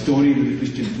 A story with a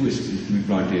Christian twist is to be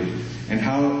planted, and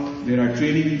how there are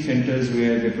training centers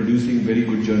where they're producing very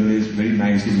good journalists, very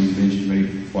nice in English, very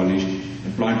polished,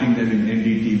 and planting them in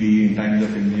NDTV, in Times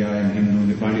of India, and Hindu.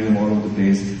 They're planting them all over the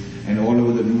place and all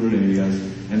over the rural areas.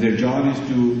 And their job is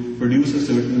to produce a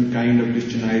certain kind of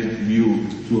Christianized view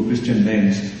through a Christian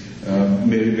lens,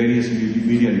 various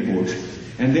media reports.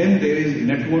 And then there is a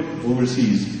network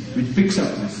overseas which picks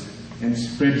up this and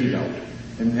spreads it out.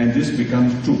 And this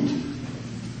becomes truth.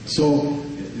 So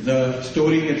the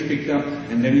story gets picked up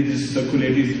and then it is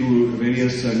circulated through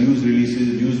various news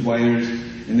releases, news wires,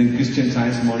 and then Christian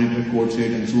Science Monitor quotes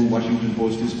it, and soon Washington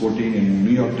Post is quoting, and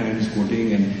New York Times is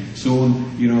quoting, and soon,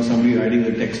 somebody writing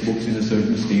the textbooks in a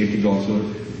certain state is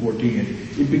also quoting it.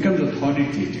 It becomes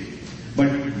authoritative. But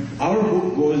our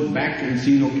book goes back and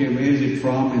sees, okay, where is it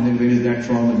from, and then where is that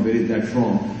from, and where is that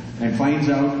from, and finds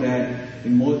out that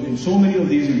in so many of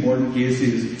these important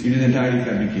cases, it is entirely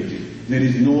fabricated. There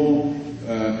is no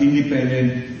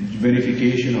independent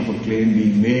verification of a claim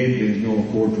being made. There is no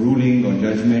court ruling or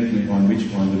judgment on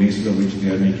the basis of which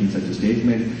they are making such a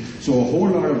statement. So a whole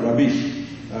lot of rubbish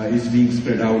is being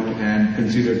spread out and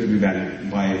considered to be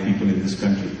valid by people in this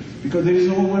country. because there is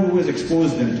no one who has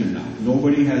exposed them till now.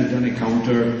 Nobody has done a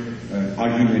counter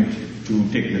argument to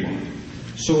take them on.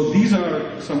 So these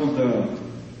are some of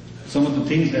the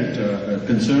things that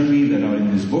concern me that are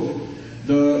in this book.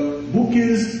 The book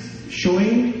is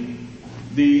showing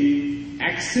the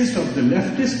axis of the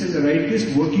leftist and the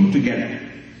rightist working together.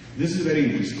 This is very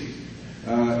interesting.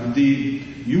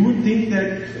 You would think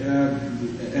that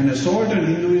an assault on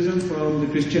Hinduism from the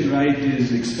Christian right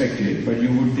is expected, but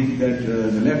you would think that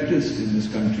the leftists in this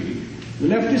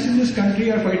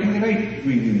country are fighting the right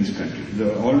wing in this country.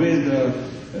 Always the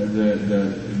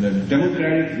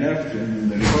Democratic left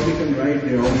and the Republican right,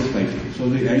 they are always fighting. So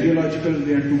the ideological,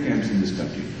 there are two camps in this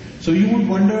country. So you would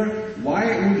wonder, why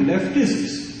would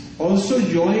leftists also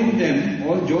join them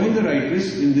or join the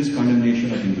rightists in this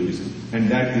condemnation of Hinduism? And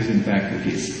that is in fact the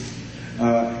case.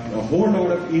 A whole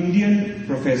lot of Indian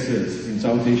professors in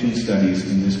South Asian studies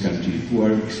in this country who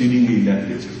are exceedingly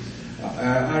leftist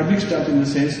are mixed up in the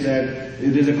sense that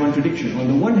there is a contradiction. On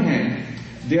the one hand,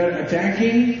 they are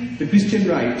attacking the Christian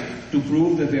right to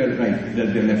prove that they are right,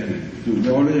 that they are left-wing. They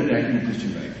are always attacking the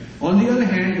Christian right. On the other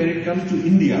hand, when it comes to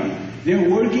India, they are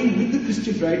working with the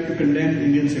Christian right to condemn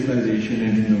Indian civilization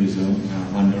and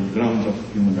Hinduism under grounds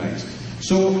of human rights.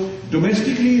 So,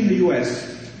 domestically in the US,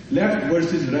 left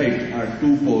versus right are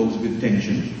two poles with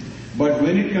tension. But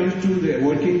when it comes to the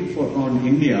working on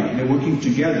India, they're working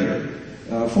together.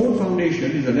 Ford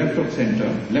Foundation is a left of center,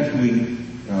 left-wing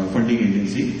funding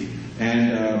agency,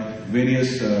 and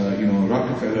various,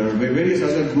 Rockefeller, various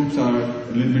other groups are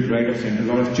a little bit right of center. A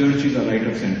lot of churches are right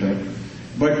of center.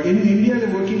 But in India,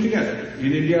 they're working together.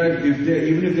 In India,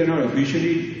 even if they're not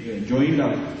officially joined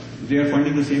up, they are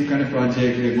funding the same kind of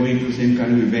project, they are going to the same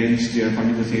kind of events, they are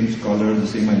funding the same scholars, the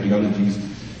same ideologies.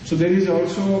 So there is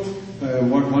also,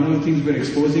 one of the things we're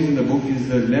exposing in the book is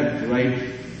the left-right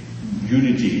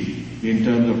unity in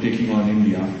terms of taking on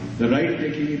India. The right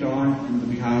taking it on the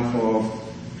behalf of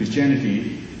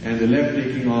Christianity, and the left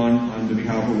taking on the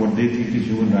behalf of what they think is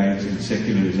human rights and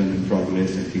secularism and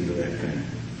progress and things of that kind.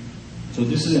 So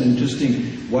this is an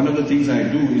interesting, one of the things I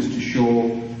do is to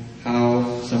show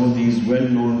how some of these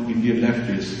well-known Indian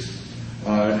leftists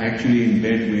are actually in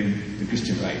bed with the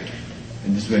Christian right.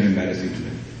 And this is very embarrassing to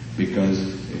them, because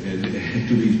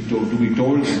to be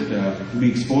told that, to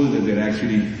be exposed that they're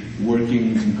actually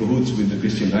working in cahoots with the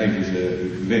Christian right is a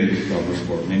very big problem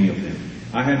for many of them.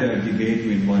 I had a debate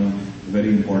with one very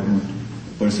important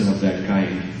person of that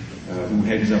kind, who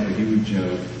heads up a huge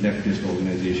leftist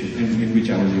organization, in which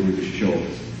I was able to show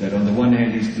that on the one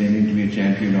hand he's claiming to be a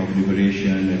champion of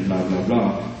liberation and blah blah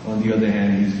blah. On the other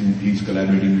hand, he's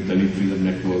collaborating with Dalit Freedom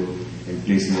Network and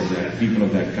places of that, people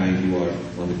of that kind who are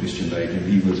on the Christian right, and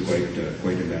he was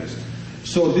quite embarrassed.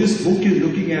 So this book is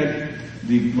looking at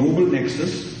the global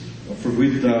nexus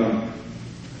with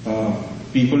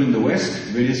people in the West,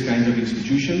 various kinds of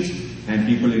institutions, and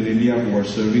people in India who are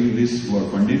serving this, who are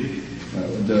funded.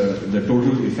 The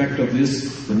total effect of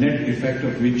this, the net effect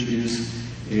of which is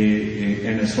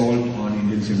an assault on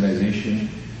Indian civilization,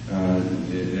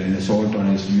 an assault on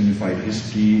its unified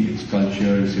history, its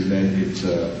culture, its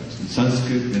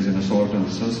Sanskrit. There's an assault on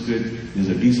the Sanskrit. There's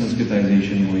a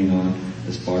desanskritization going on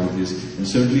as part of this, and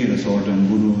certainly an assault on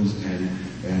gurus and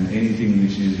anything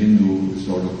which is Hindu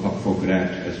sort of up for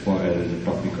grabs as far as the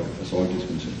topic of assault is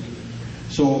concerned.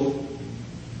 So,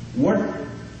 what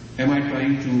am I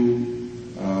trying to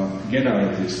get out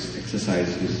of this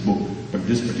exercise, this book, but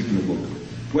this particular book?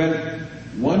 Well,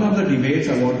 one of the debates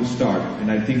I want to start,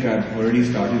 and I think I've already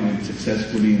started it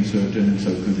successfully in certain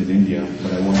circles in India,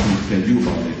 but I want to tell you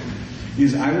about it,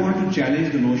 is I want to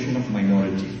challenge the notion of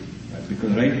minority. Right?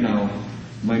 Because right now,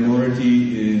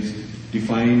 minority is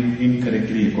defined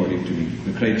incorrectly according to me.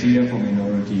 The criteria for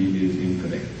minority is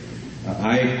incorrect.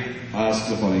 I ask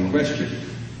the following question.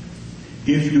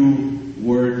 If you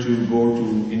were to go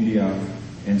to India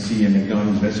and see a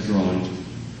McDonald's restaurant,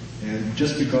 and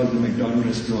just because the McDonald's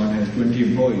restaurant has 20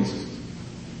 employees,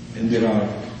 and there are,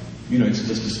 it's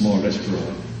just a small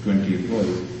restaurant, 20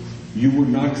 employees, you would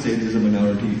not say this is a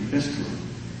minority restaurant.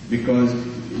 Because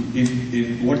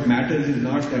what matters is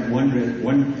not that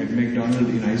one at McDonald's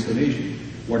in isolation.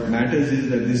 What matters is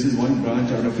that this is one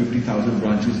branch out of 50,000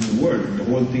 branches in the world. The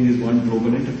whole thing is one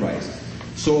global enterprise.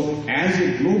 So, as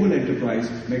a global enterprise,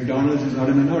 McDonald's is not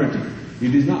a minority.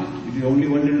 It is not. It is only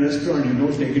one little restaurant. You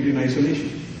don't take it in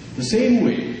isolation. The same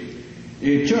way,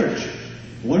 a church,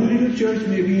 one little church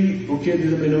may be, okay,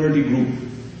 there's a minority group,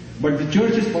 but the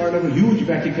church is part of a huge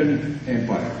Vatican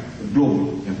empire, a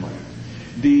global empire.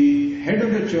 The head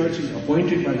of the church is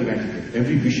appointed by the Vatican.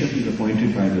 Every bishop is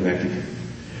appointed by the Vatican.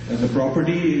 And the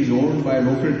property is owned by a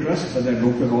local trust, but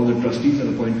all the trustees are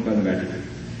appointed by the Vatican.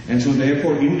 And so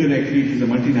therefore, indirectly, it is a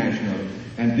multinational,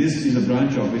 and this is a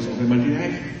branch office of a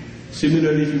multinational.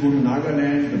 Similarly, if you go to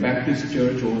Nagaland, the Baptist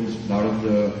Church owns a lot of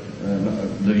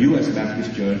the US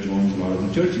Baptist Church owns a lot of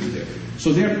the churches there.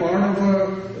 So they are part of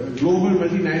a global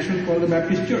multinational called the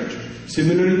Baptist Church.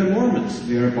 Similarly, the Mormons,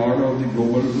 they are part of the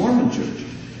global Mormon Church.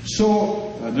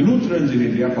 So the Lutherans in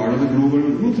India are part of the global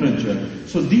Lutheran Church.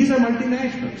 So these are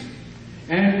multinationals.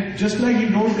 And just like you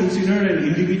don't consider an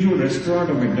individual restaurant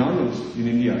or McDonald's in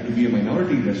India to be a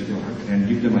minority restaurant and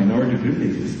give them minority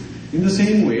privileges, in the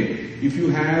same way, if you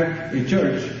have a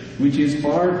church which is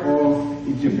part of,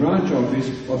 it's a branch office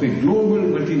of a global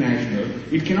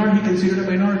multinational, it cannot be considered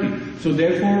a minority. So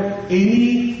therefore,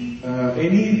 any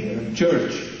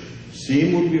church,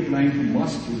 same would be applying to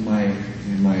mosque in my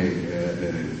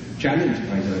challenge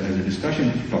as a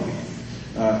discussion topic.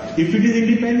 If it is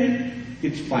independent,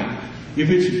 it's fine. If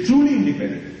it's truly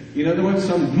independent, in other words,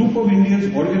 some group of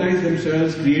Indians organize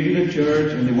themselves, created a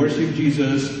church, and they worship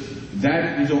Jesus,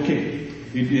 that is okay.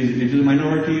 It is a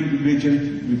minority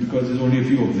religion because there's only a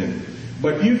few of them.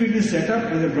 But if it is set up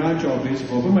as a branch office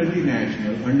of a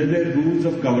multinational, under their rules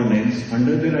of governance,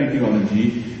 under their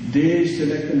ideology, they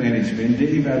select the management, they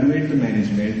evaluate the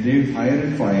management, they hire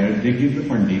and fire, they give the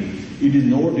funding. It is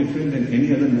no different than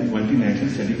any other multinational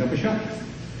setting up a shop.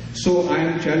 So I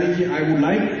am challenging, I would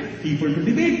like people to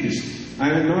debate this. I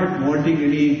am not wanting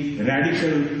any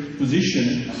radical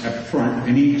position up front,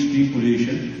 any extreme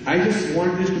position. I just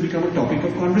want this to become a topic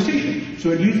of conversation.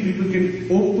 So at least people can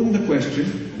open the question,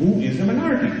 who is a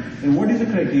minority? And what is the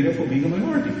criteria for being a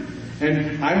minority?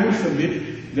 And I would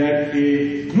submit that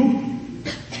a group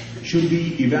should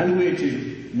be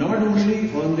evaluated not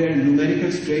only on their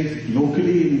numerical strength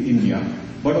locally in India,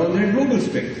 but on their global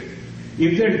strength.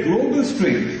 If their global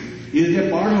strength is they're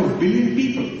part of a billion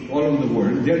people all over the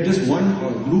world, they're just one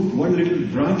group, one little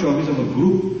branch office of a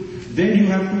group, then you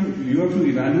have to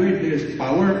evaluate their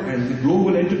power as the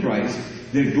global enterprise,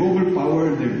 their global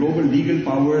power, their global legal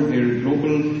power, their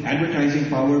global advertising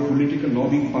power, political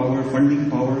lobbying power, funding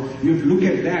power. You have to look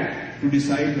at that to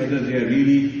decide whether they are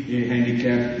really a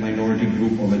handicapped minority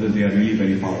group or whether they are really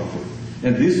very powerful.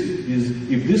 And this is,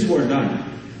 if this were done,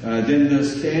 then the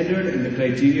standard and the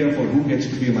criteria for who gets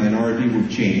to be a minority would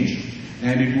change,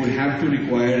 and it would have to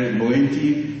require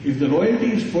loyalty. If the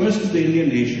loyalty is first to the Indian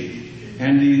nation,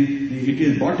 and it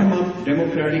is bottom-up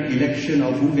democratic election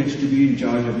of who gets to be in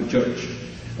charge of the church,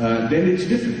 then it's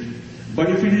different.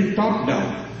 But if it is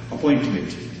top-down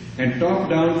appointment, and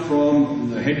top-down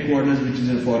from the headquarters, which is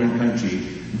in a foreign country,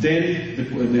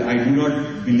 then I do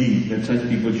not believe that such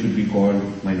people should be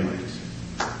called minorities.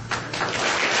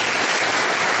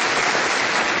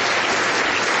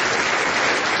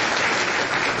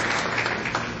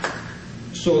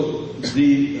 So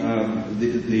the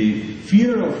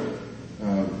fear of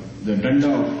the danda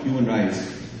of human rights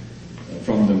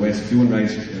from the West, human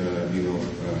rights,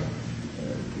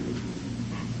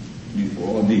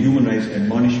 or the human rights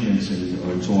admonishments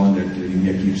and so on that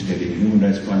India keeps getting, human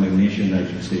rights condemnation, I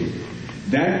should say,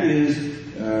 that is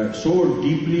so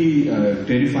deeply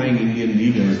terrifying Indian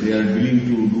leaders. They are willing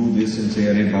to do this and say,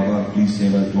 "Arey Baba, please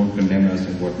save us, don't condemn us,"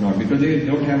 and whatnot, because they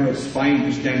don't have a spine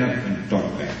to stand up and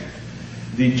talk back.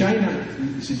 The China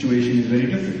situation is very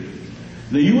different.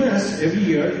 The US every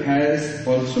year has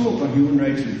also a human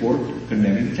rights report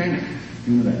condemning China,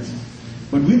 human rights.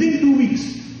 But within 2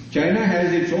 weeks, China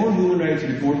has its own human rights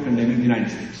report condemning the United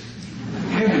States.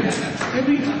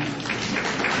 Every year.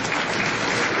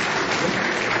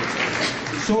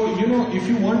 So, if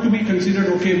you want to be considered,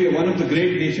 okay, we are one of the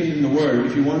great nations in the world,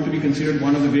 if you want to be considered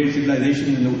one of the great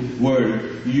civilizations in the world,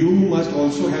 you must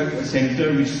also have a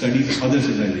center which studies other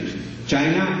civilizations.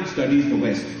 China studies the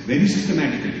West very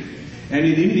systematically. And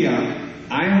in India,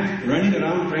 I am running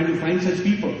around trying to find such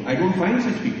people. I don't find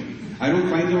such people. I don't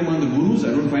find them among the gurus, I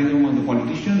don't find them among the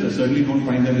politicians, I certainly don't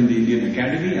find them in the Indian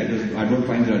Academy, I don't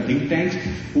find there are think tanks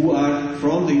who are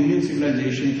from the Indian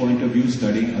civilization point of view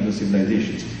studying other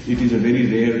civilizations. It is a very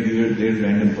rare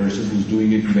random person who's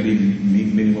doing it in a very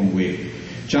minimum way.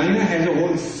 China has a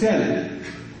whole cell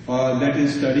that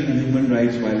is studying human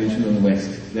rights violations of the West.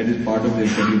 That is part of their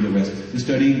study of the West. They're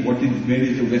studying where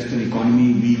is the Western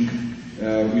economy weak,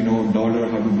 dollar,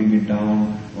 how to bring it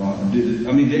down.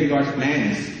 They got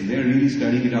plans. They're really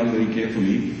studying it out very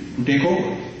carefully to take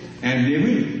over. And they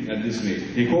will, at this rate,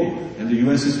 take over. And the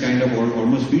US is kind of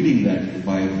almost feeding that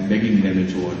by begging them and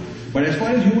so on. But as far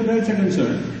as human rights are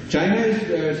concerned, China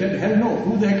has said, hell no,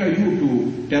 who the heck are you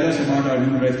to tell us about our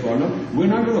human rights problem? We're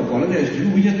not going to apologize to you,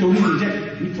 we just totally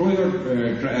reject. We throw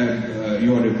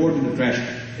your report in the trash.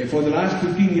 For the last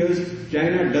 15 years,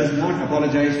 China does not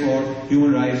apologize for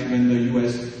human rights when the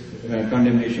US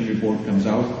condemnation report comes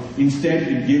out. Instead,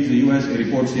 it gives the US a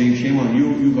report saying, shame on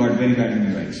you, you got very bad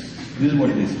human rights. This is what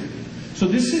it is. So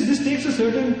this takes a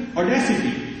certain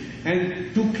audacity.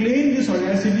 And to claim this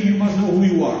audacity, you must know who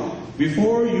you are.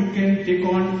 Before you can take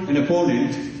on an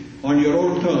opponent on your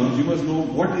own terms, you must know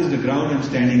what is the ground I'm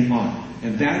standing on.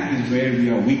 And that is where we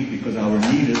are weak, because our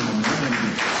leaders are not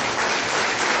weak.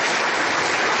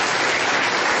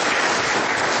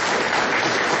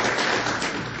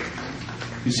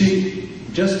 You see,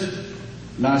 just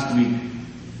last week,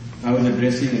 I was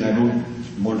addressing, and I don't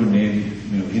want to name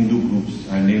Hindu groups.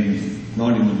 I name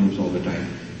non-Hindu groups all the time,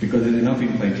 because there's enough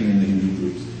infighting in the Hindu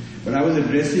groups. But I was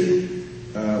addressing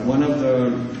one of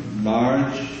the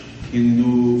large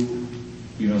Hindu,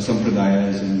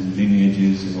 sampradayas and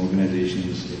lineages and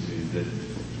organizations that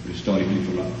historically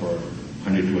for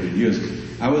 100, 200 years.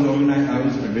 I was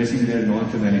addressing their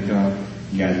North America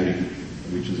gathering,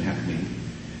 which was happening.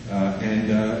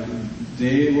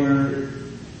 They were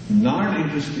not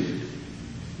interested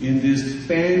in this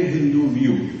pan-Hindu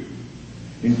view.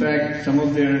 In fact, some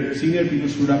of their senior people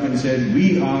stood up and said,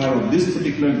 we are of this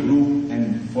particular group,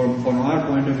 and from our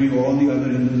point of view, all the other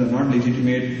Hindus are not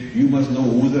legitimate. You must know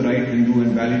who is the right Hindu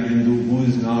and valid Hindu, who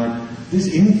is not. This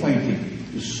infighting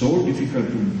is so difficult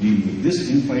to deal with. This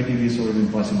infighting is sort of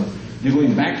impossible. They're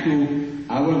going back to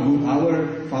our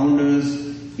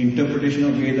founders' interpretation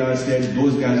of Vedas said,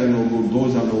 those guys are no good,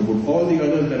 those are no good. All the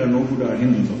others that are no good are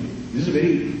Hindus only. This is a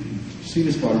very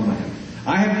serious problem I have.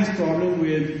 I have this problem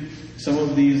with some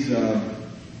of these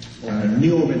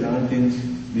neo-Vedantins,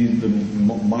 the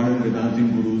modern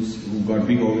Vedantin gurus who got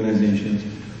big organizations,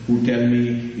 who tell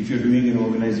me, if you're doing an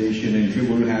organization and if you're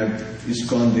going to have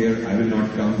ISKCON there, I will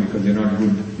not come because they're not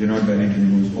good, they're not valid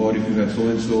Hindus, or if you have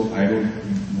so-and-so, I don't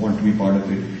want to be part of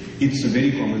it. It's a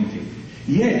very common thing.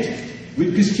 Yet,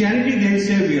 with Christianity, they'll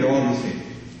say we are all the same.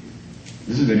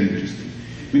 This is very interesting.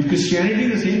 With Christianity,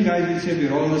 the same guys will say we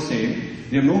are all the same.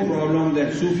 They have no problem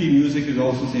that Sufi music is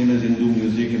also the same as Hindu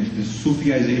music, and this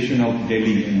Sufization of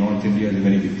Delhi and North India is a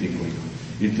very big thing going on.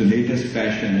 It's the latest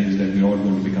fashion is that we're all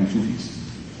going to become Sufis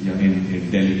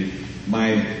in Delhi.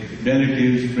 My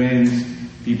relatives, friends,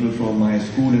 people from my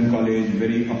school and college,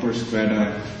 very upper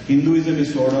strata. Hinduism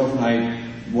is sort of like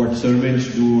what servants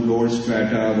do, lower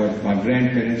strata, what our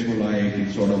grandparents were like.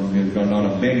 It's sort of, we've got a lot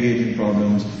of baggage and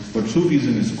problems. But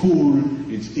Sufism is cool,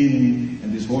 it's in,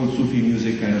 and this whole Sufi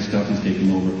music kind of stuff is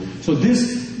taking over. So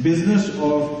this business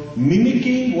of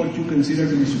mimicking what you consider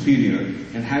to be superior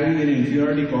and having an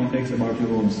inferiority complex about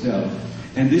your own self,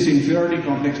 and this inferiority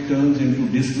complex turns into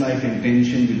dislike and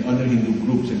tension with other Hindu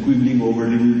groups and quibbling over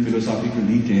little philosophical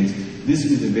details, this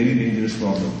is a very dangerous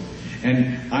problem.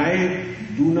 And I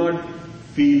do not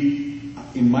feel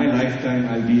in my lifetime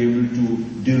I'll be able to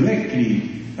directly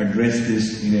address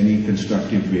this in any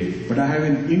constructive way. But I have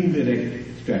an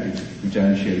indirect strategy, which I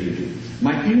will share with you.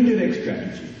 My indirect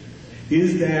strategy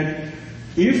is that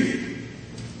if,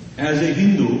 as a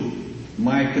Hindu,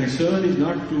 my concern is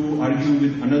not to argue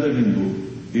with another Hindu,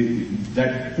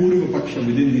 that Purva Paksha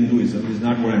within Hinduism is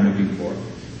not what I'm looking for.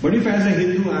 But if as a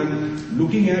Hindu I'm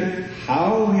looking at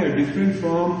how we are different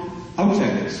from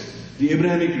outsiders, the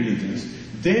Abrahamic religions,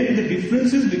 then the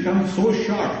differences become so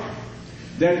sharp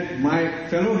that my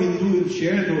fellow Hindu will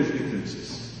share those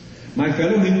differences. My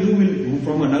fellow Hindu will,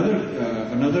 from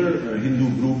another Hindu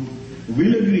group,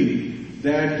 will agree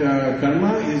that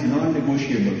karma is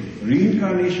non-negotiable,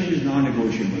 reincarnation is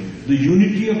non-negotiable, the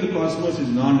unity of the cosmos is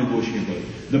non-negotiable,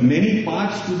 the many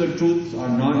paths to the truth are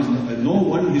no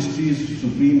one history is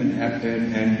supreme and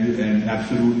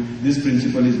absolute, this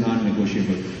principle is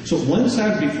non-negotiable. So once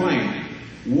I've defined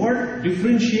what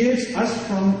differentiates us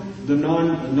from the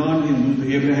non-Hindu,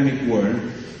 the Abrahamic world,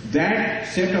 that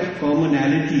set of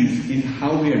commonalities in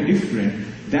how we are different,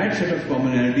 that set of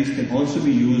commonalities can also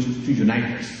be used to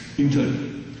unite us internally.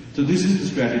 So this is the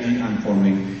strategy I'm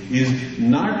following, is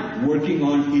not working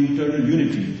on internal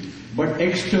unity, but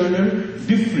external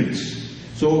difference.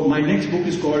 So my next book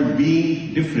is called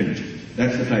Being Different.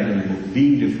 That's the title of the book,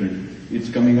 Being Different. It's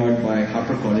coming out by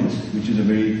HarperCollins, which is a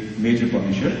very major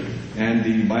publisher. And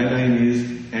the byline is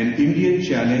An Indian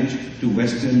Challenge to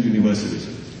Western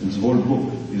Universalism. This whole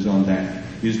book is on that,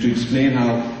 is to explain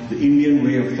how the Indian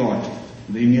way of thought,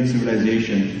 the Indian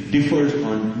civilization, differs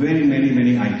on very,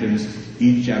 many items.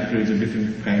 Each chapter is a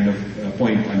different kind of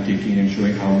point I'm taking and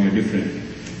showing how we are different.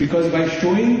 Because by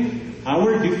showing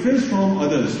our difference from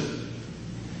others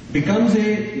becomes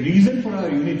a reason for our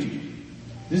unity.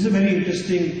 This is a very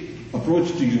interesting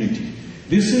approach to unity.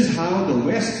 This is how the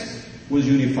West was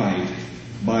unified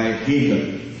by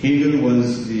Hegel. Hegel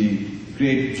was the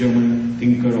great German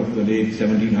thinker of the late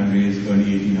 1700s,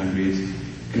 early 1800s.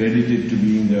 credited to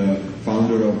being the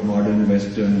founder of modern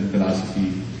Western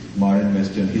philosophy, modern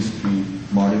Western history,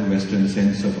 modern Western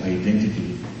sense of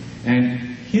identity. And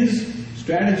his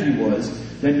strategy was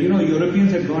that,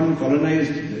 Europeans had gone and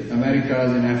colonized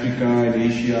Americas and Africa and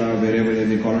Asia, wherever,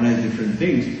 and they colonized different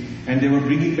things. And they were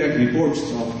bringing back reports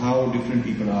of how different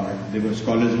people are. There were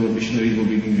scholars who were missionaries who were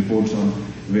bringing reports on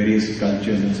various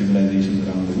cultures and civilizations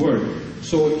around the world.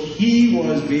 So he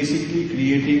was basically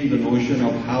creating the notion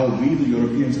of how we, the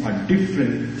Europeans, are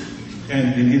different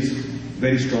and, in his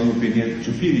very strong opinion,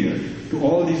 superior to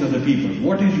all these other people.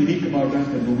 What is unique about us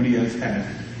that nobody else has?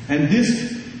 And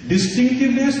this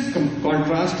distinctiveness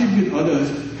contrasted with others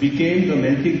became the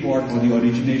melting pot or the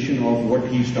origination of what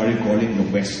he started calling the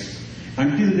West.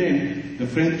 Until then, the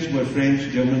French were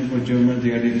French, Germans were Germans, they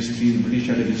had a history, the British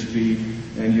had a history,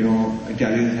 and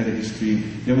Italians had a history.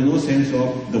 There was no sense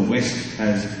of the West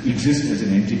exists as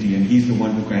an entity, and he's the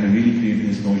one who kind of really created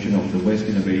this notion of the West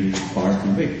in a very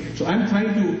powerful way. So I'm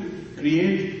trying to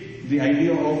create the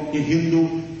idea of a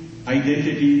Hindu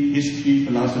identity, history,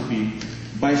 philosophy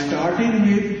by starting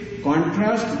with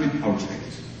contrast with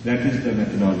outsiders. That is the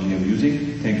methodology I'm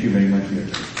using. Thank you very much for your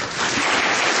time.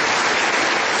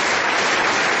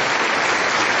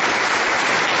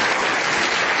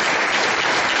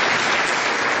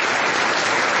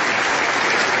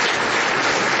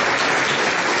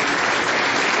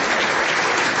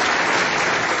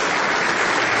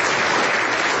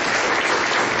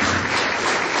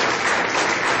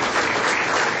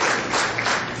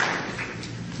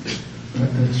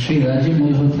 Sri Rajiv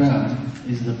Malhotra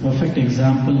is the perfect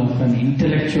example of an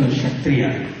intellectual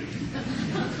Kshatriya.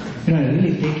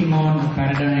 Really taking on the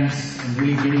paradigms and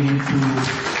really getting into the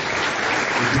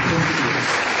differences.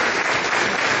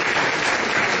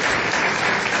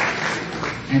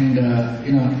 And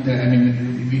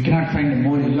we cannot find a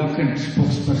more eloquent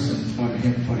spokesperson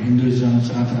for Hinduism and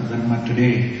Sanatana Dharma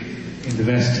today in the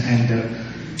West. And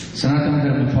Sanatana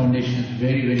Dharma Foundation is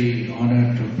very, very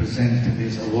honored to present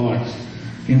these awards.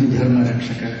 Hindu Dharma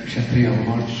Rakshaka Kshatriya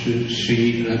Award,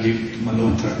 Sri Rajiv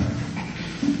Malhotra.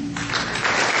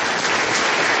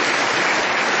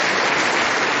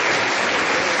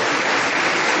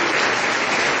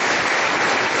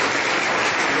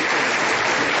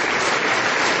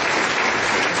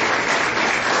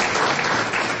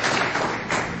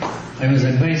 I was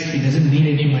advised he doesn't need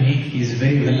any money, he is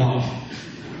very well off.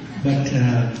 But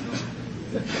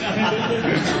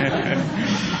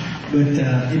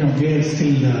we are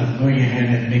still going ahead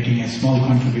and making a small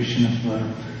contribution of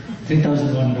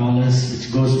 $3,001,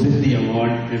 which goes with the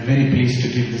award. We're very pleased to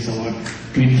give this award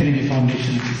to Infinity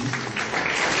Foundation.